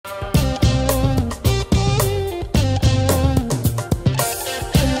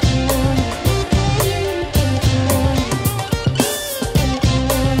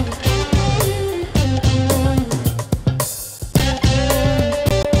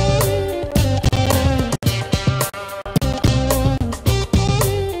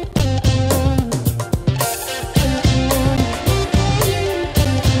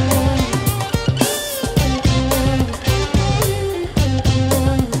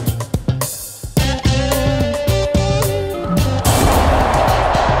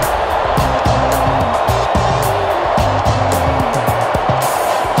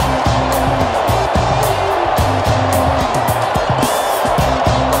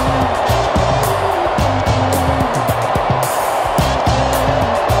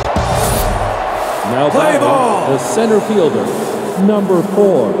the center fielder, number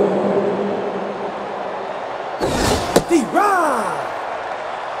 4.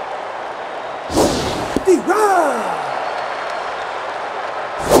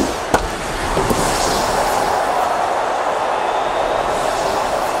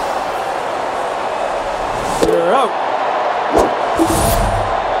 You're out.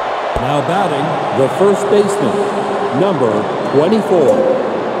 Now batting, the first baseman, number 24.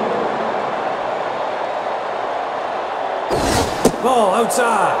 Ball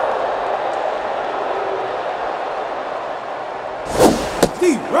outside.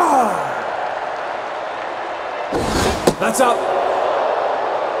 Deep ride. That's up.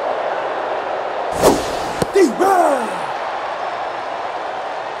 Deep ride.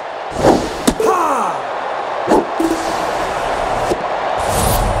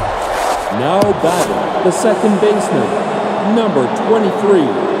 Now batting, the second baseman, number 23.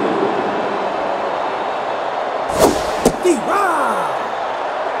 Deep ride.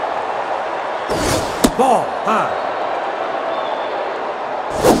 Ball high.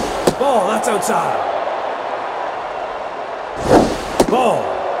 Ball, that's outside. Ball.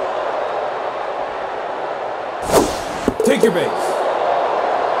 Take your base.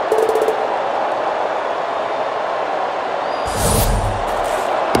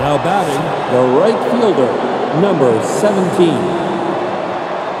 Now batting, the right fielder, number 17.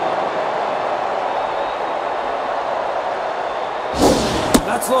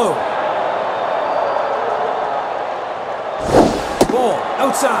 That's low. Ball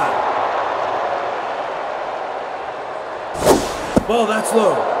outside. Ball, that's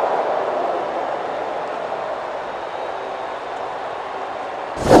low.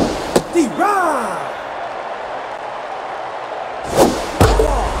 Deep ride.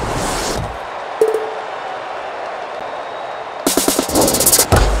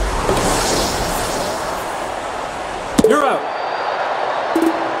 You're out.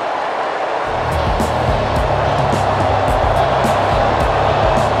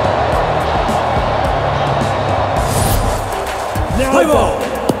 Now Play ball.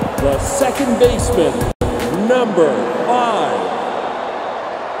 the second baseman, number 5.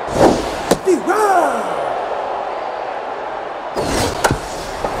 Deep ride.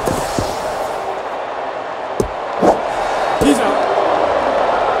 He's out.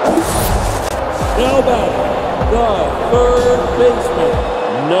 Now batting, the third baseman,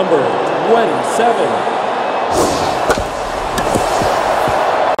 number 27.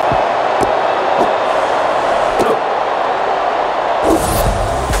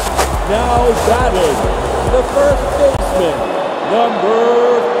 Now batting, the first baseman,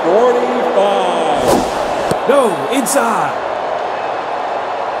 number 45. No, inside.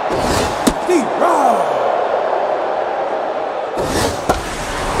 Deep ride.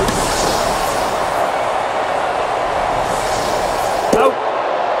 Out.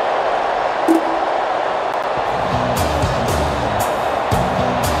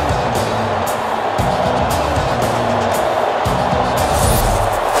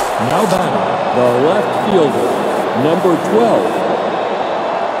 Now batting, the left fielder, number 12.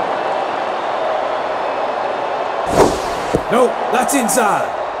 No, that's inside.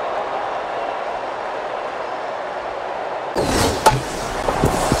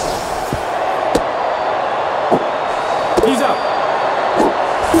 He's out.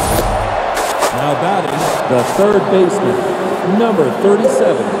 Now batting, the third baseman, number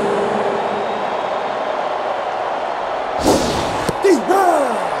 37. Deep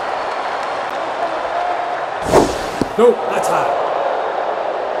ride. No, that's high.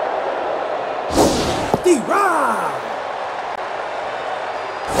 Deep ride.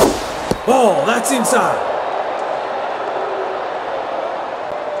 Ball, that's inside.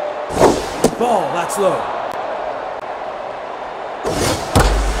 Ball, that's low.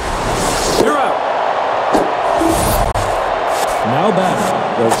 You're out. Now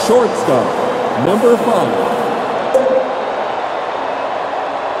batting, the shortstop, number 5.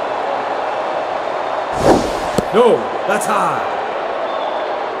 No, that's high.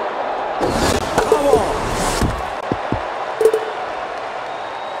 Come on.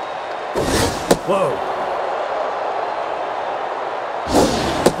 Whoa.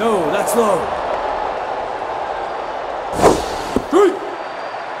 No, that's low. 3.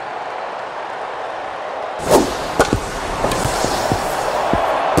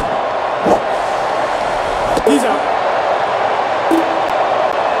 He's out.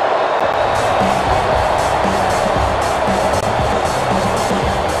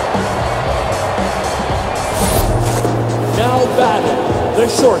 Now batting, the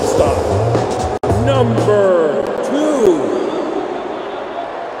shortstop, number 2.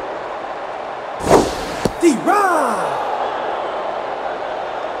 Deep ride.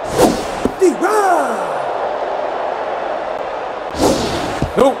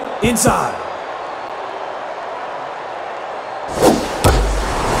 Inside.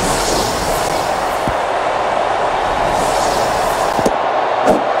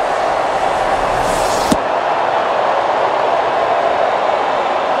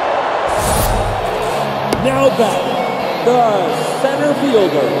 Now back, the center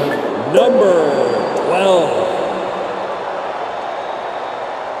fielder, number 12.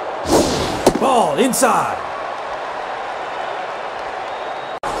 Ball inside.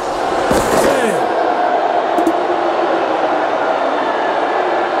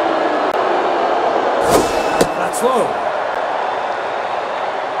 That's low.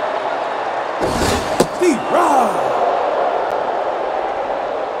 Deep run.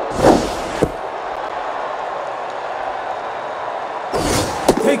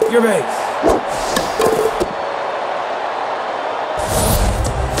 Take your base.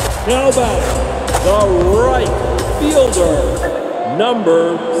 Now back, the right fielder,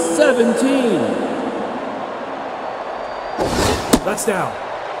 number 17. That's down.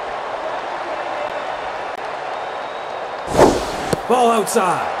 Ball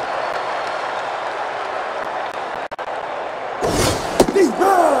outside. Deep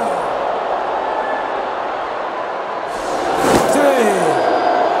run.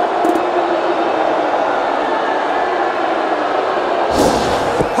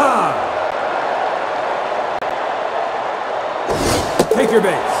 Take your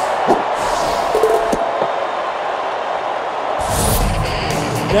base.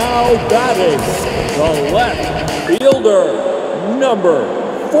 Now batting, the left fielder, number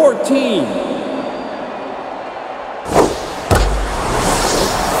 14.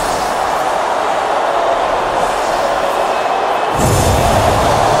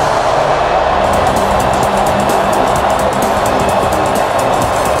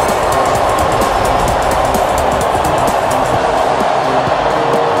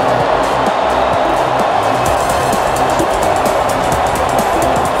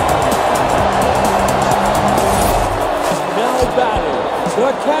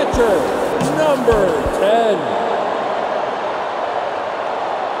 The catcher, number 10.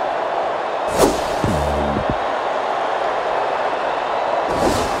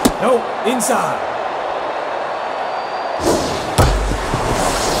 No, inside.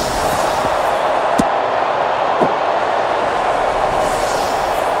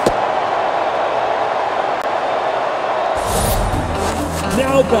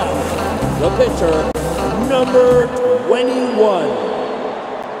 Now back, the pitcher, number 21.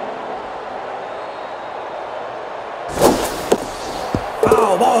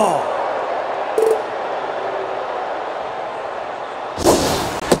 Foul ball.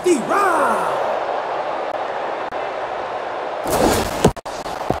 Deep run.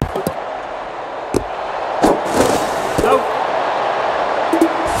 Nope.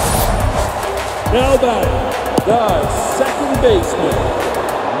 Now back, the second baseman,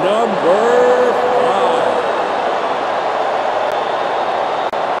 number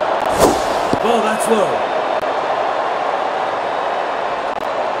 5. Ball, that's low.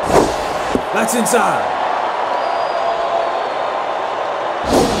 That's inside.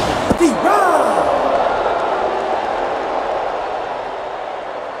 Deep run.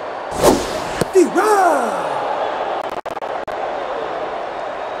 Deep run.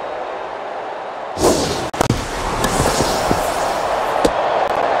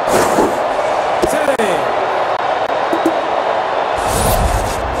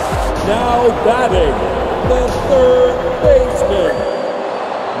 Now batting, the third baseman,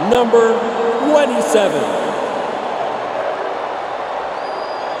 number 27.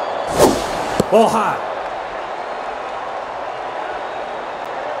 Ball high.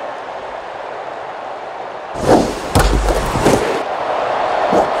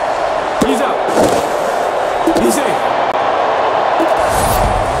 He's out. He's in.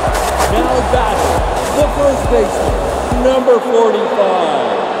 Now batting, the first baseman, number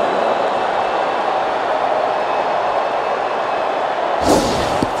 45.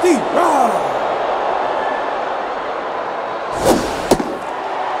 Deep run.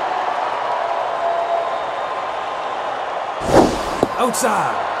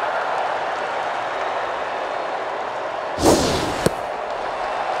 Outside.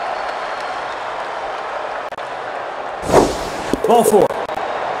 Ball 4.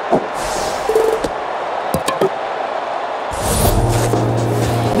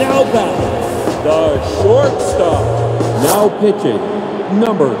 Now batting, the shortstop. Now pitching,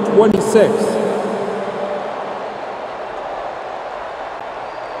 number 26.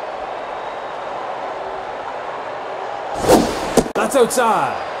 That's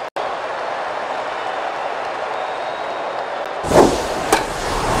outside.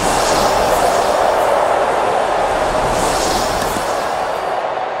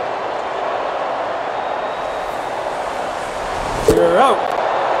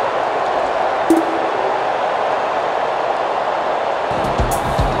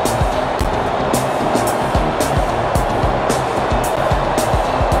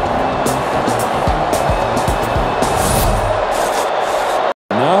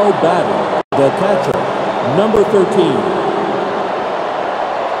 batting, the catcher, number 13.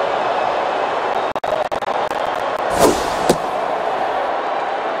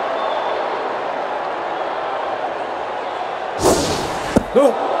 No.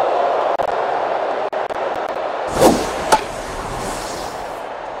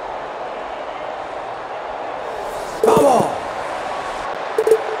 Foul ball.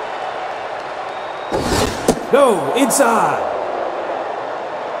 No, inside.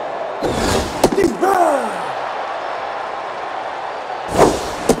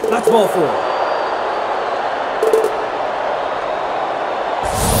 That's ball 4.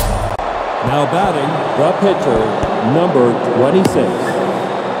 Now batting, the pitcher, number 26.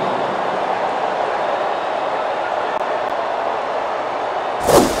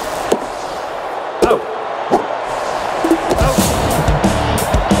 Out. Out.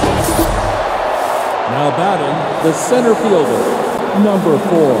 Now batting, the center fielder, number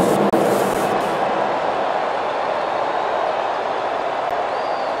 4.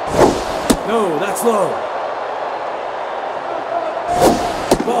 No, that's low.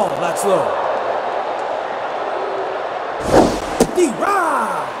 Ball, that's low.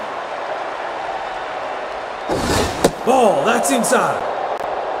 D-Rod! Ball, that's inside.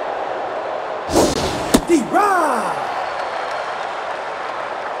 D-Rod!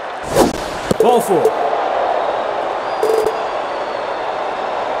 Ball 4.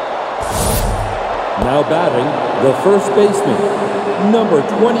 Now batting, the first baseman, number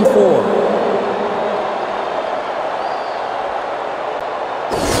 24.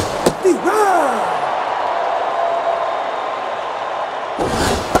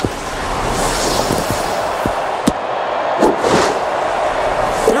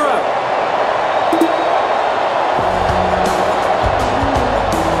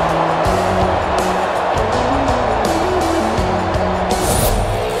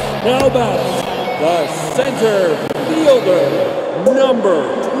 Now batting, the center fielder, number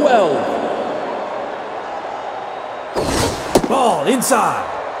 12. Ball inside.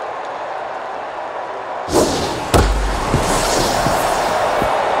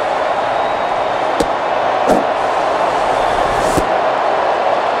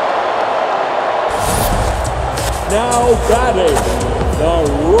 Now batting, the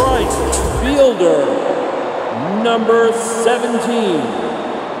right fielder, number 17.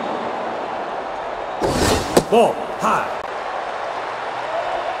 Ball high.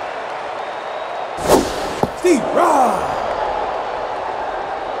 Steve Rod.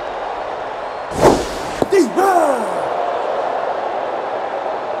 Steve Rod.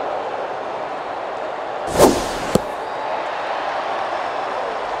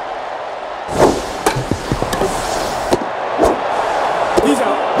 He's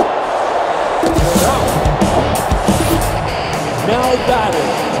out. Now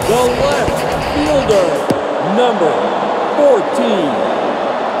batting, the left fielder, number 14.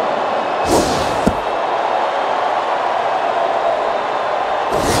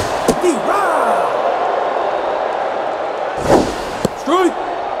 D-Rod. Strike.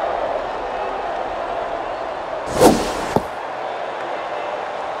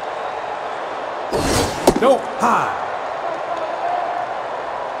 No, high.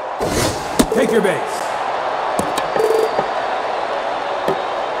 Take your base.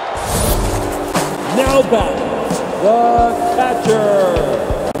 Now batting, the catcher,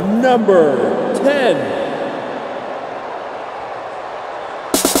 number 10.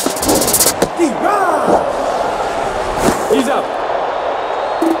 D-Rod. He's up.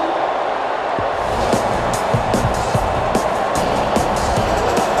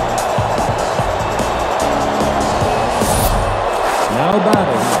 Now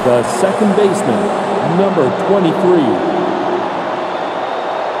batting, the second baseman, number 23.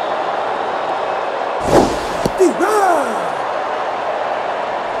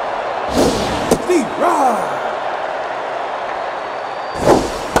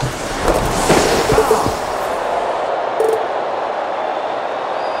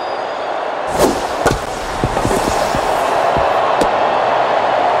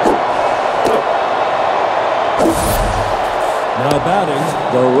 Now batting,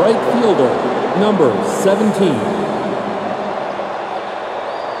 the right fielder, number 17.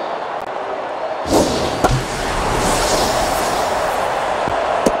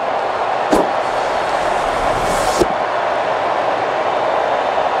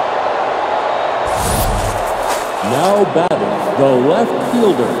 Now batting, the left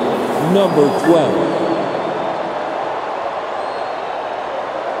fielder, number 12.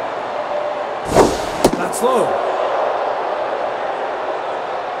 That's low.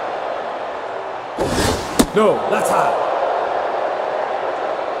 No, that's high.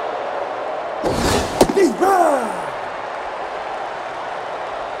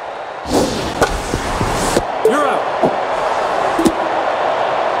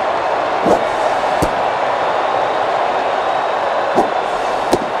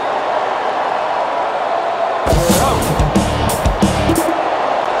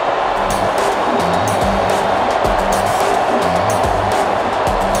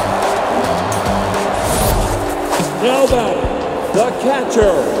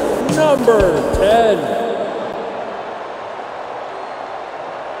 catcher, number 10.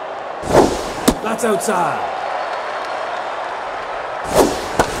 That's outside.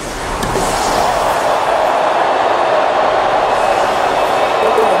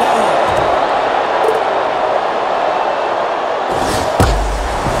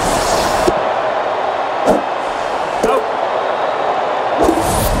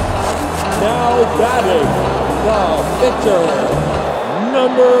 Batting, the pitcher,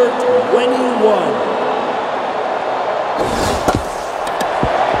 number 21.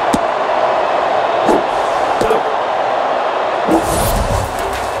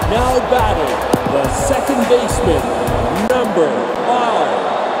 Now batting, the second baseman, number 5.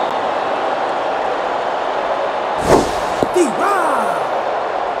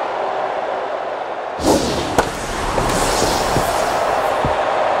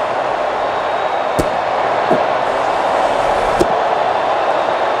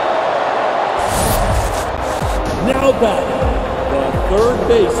 Now batting, the third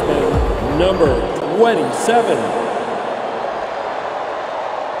baseman, number 27.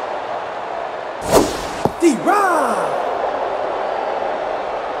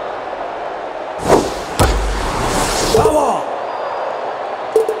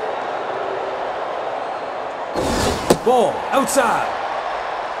 Ball outside.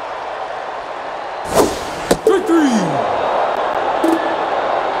 Good 3.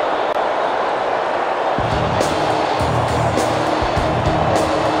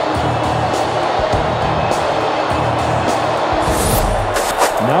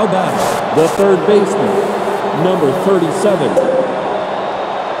 Now batting, the third baseman, number 37.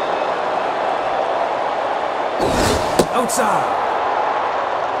 Outside.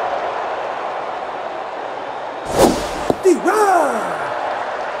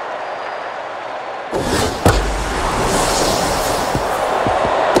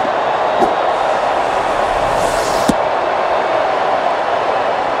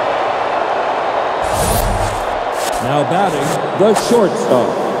 Now batting, the shortstop,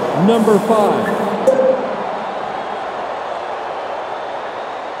 number 5.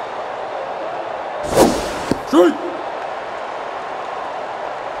 Strike.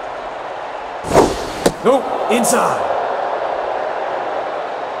 Nope, inside.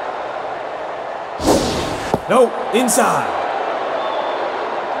 Nope, inside.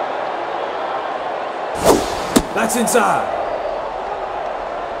 That's inside.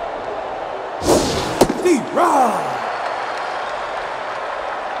 D-Rod.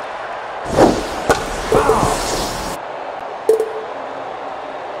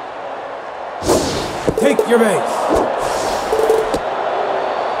 Take your base.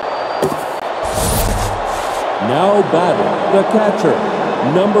 Now batting, the catcher,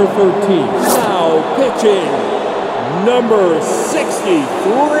 number 13. Now pitching, number 63.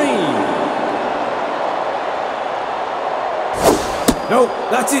 Nope,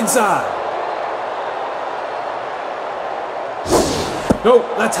 that's inside. Nope,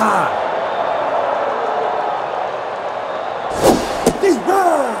 that's high.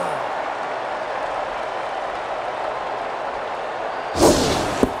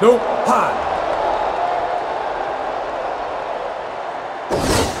 Nope, high.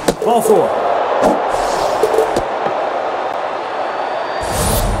 Ball 4.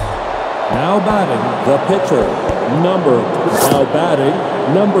 Now batting, the pitcher, number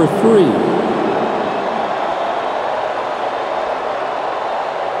 3.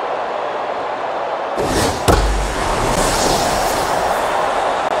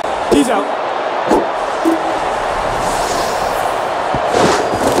 He's out.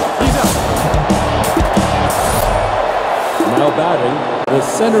 Now batting, the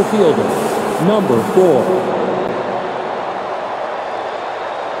center fielder, number 4.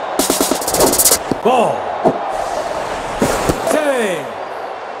 Ball. Take.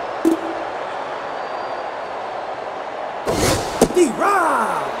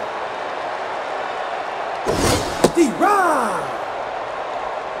 D-Rod. D-Rod.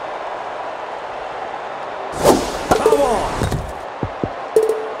 Foul ball.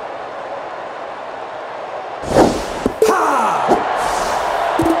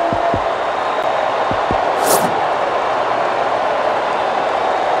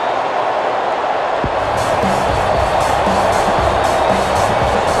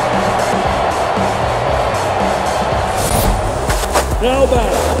 Now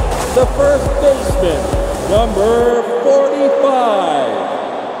batting, the first baseman, number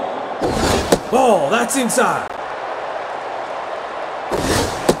 45. Ball, that's inside.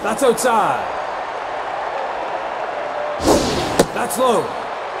 That's outside. That's low.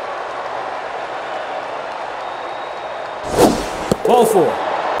 Ball four.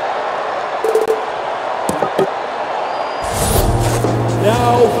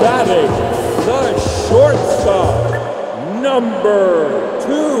 Now batting, the shortstop, number 2.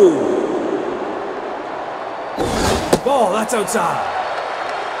 Ball, that's outside.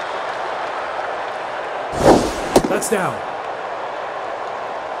 That's down.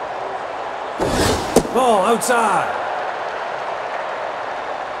 Ball outside.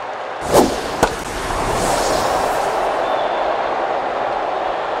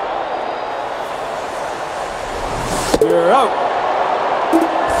 You're out.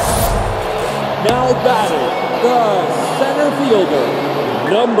 Now batting, the center fielder,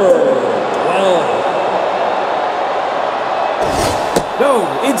 number 12. No,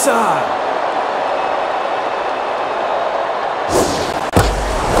 inside.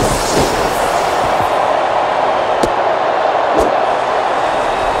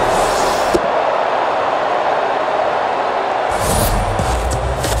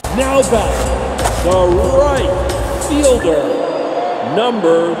 Now batting, the right fielder,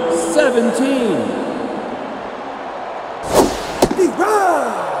 number 17.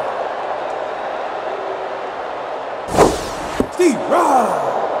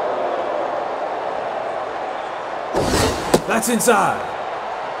 That's inside.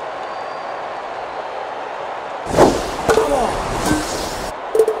 Come on.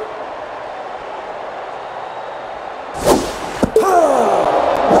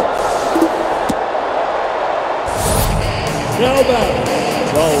 Now batting,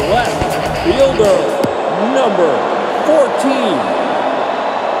 the left fielder, number 14.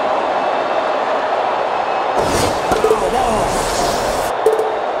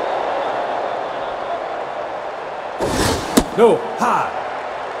 No, high.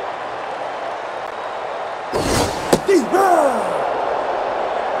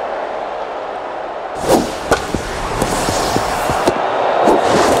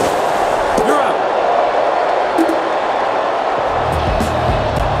 You're out.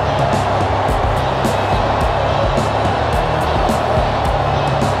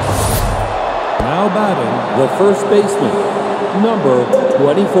 Now batting, the first baseman, number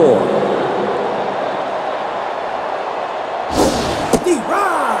 24.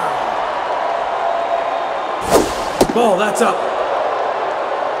 Ball, that's up.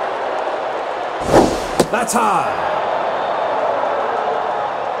 That's high.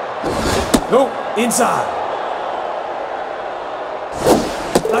 Nope, inside.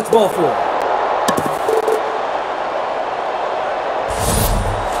 That's ball four.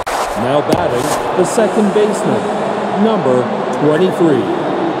 Now batting, the second baseman, number 23.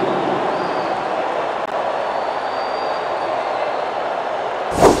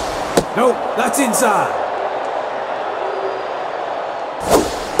 Nope, that's inside.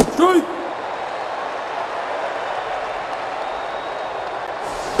 Strike.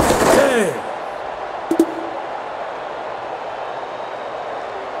 Hey.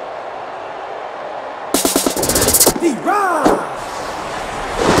 D-Rod.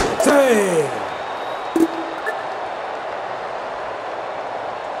 Hey.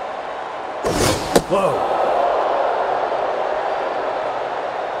 Whoa.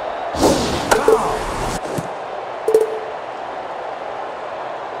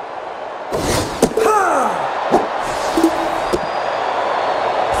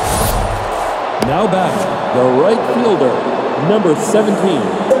 Now batting, the right fielder, number 17.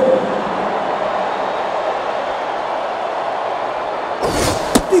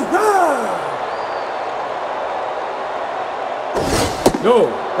 No,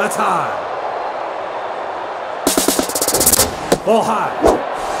 that's high. Ball high.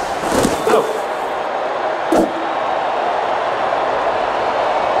 Out.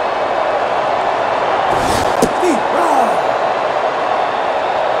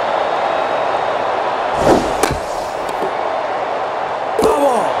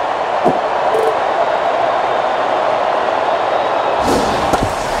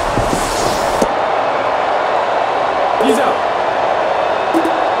 He's out.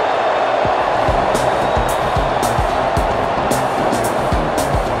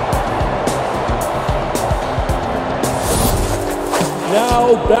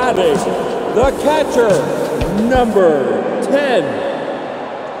 Now batting, the catcher, number 10.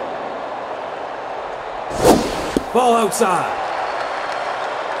 Ball outside.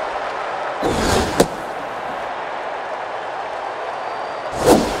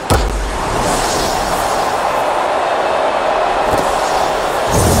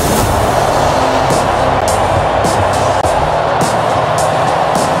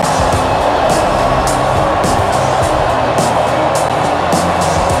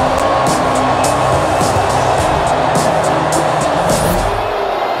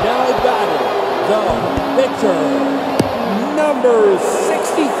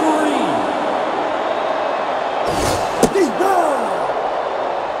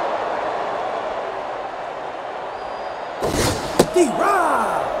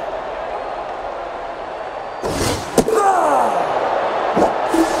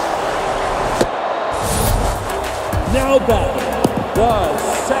 Now batting, the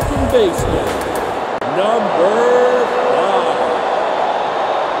second baseman, number 5.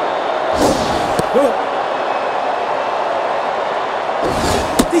 Go.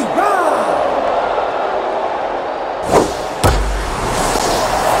 D-Rod.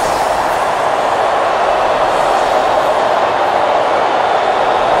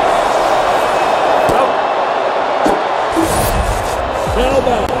 Now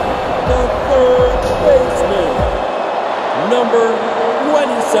batting, the third baseman, number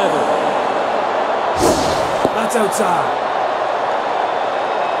 27. That's outside.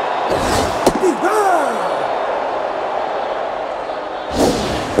 D-Rod.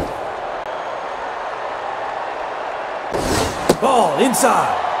 Ball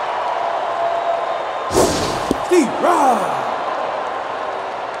inside. D-Rod.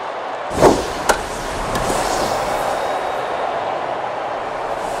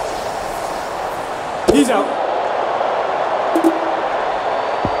 He's out.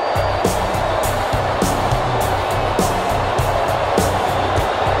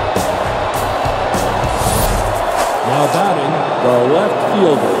 Now batting, the left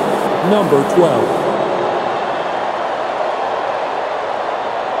fielder, number 12.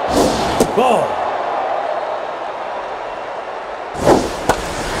 Ball.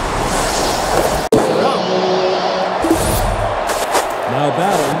 Now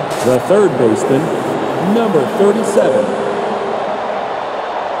batting, the third baseman, number 37.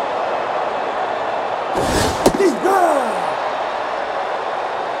 D-Rod.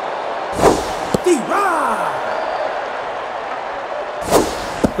 D-Rod.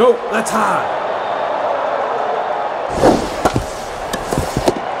 No, that's high.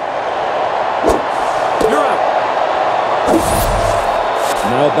 You're out.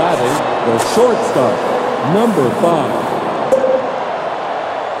 Now batting, the shortstop, number 5.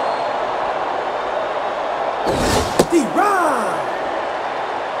 D-Rod.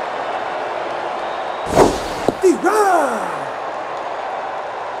 D-Rod.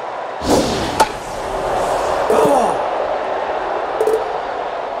 Ball.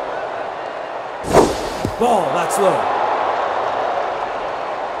 Ball, that's low.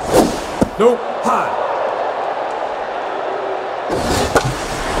 Nope, high.